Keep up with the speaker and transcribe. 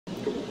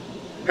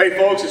Hey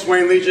folks, it's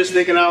Wayne Lee, just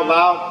thinking out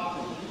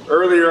loud.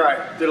 Earlier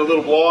I did a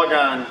little blog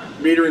on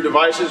metering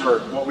devices, or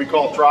what we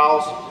call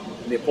trowels,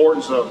 and the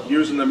importance of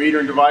using the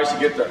metering device to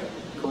get the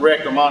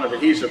correct amount of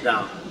adhesive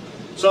down.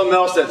 Something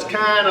else that's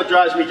kind of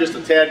drives me just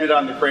a tad bit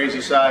on the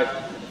crazy side.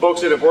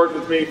 Folks that have worked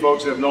with me,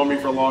 folks that have known me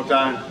for a long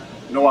time,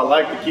 know I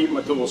like to keep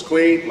my tools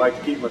clean, like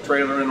to keep my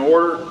trailer in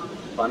order.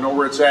 If I know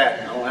where it's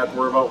at, I don't have to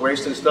worry about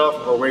wasting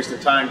stuff or wasting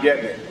time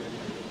getting it.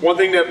 One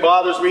thing that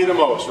bothers me the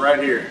most right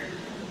here.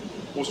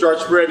 We'll start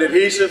spreading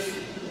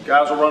adhesive,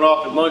 guys will run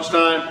off at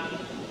lunchtime,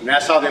 and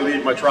that's how they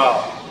leave my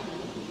trowel.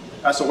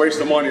 That's a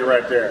waste of money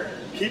right there.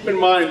 Keep in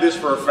mind this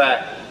for a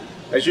fact.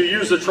 As you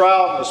use the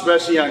trowel,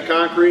 especially on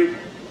concrete,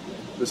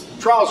 the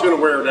trowel is going to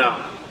wear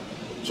down.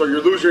 So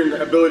you're losing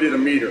the ability to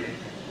meter,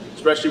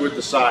 especially with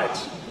the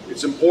sides.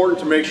 It's important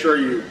to make sure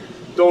you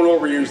don't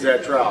overuse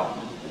that trowel.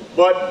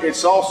 But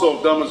it's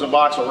also dumb as a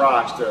box of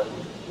rocks to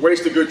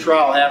waste a good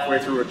trowel halfway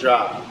through a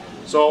job.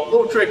 So a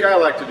little trick I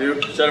like to do,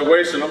 instead of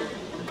wasting them,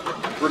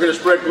 we're going to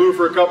spread glue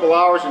for a couple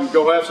hours and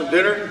go have some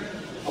dinner.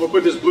 I'm going to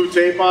put this blue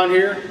tape on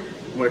here.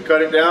 I'm going to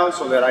cut it down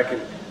so that I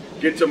can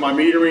get to my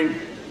metering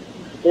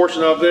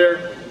portion of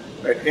there.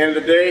 At the end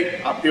of the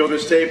day, I'll peel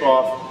this tape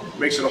off.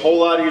 Makes it a whole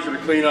lot easier to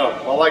clean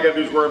up. All I got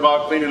to do is worry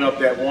about cleaning up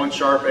that one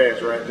sharp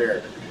edge right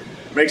there.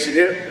 Makes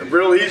it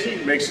real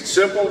easy, makes it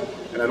simple,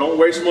 and I don't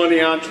waste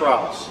money on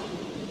trowels.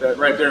 That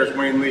right there is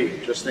Wayne Lee,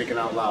 just thinking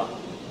out loud.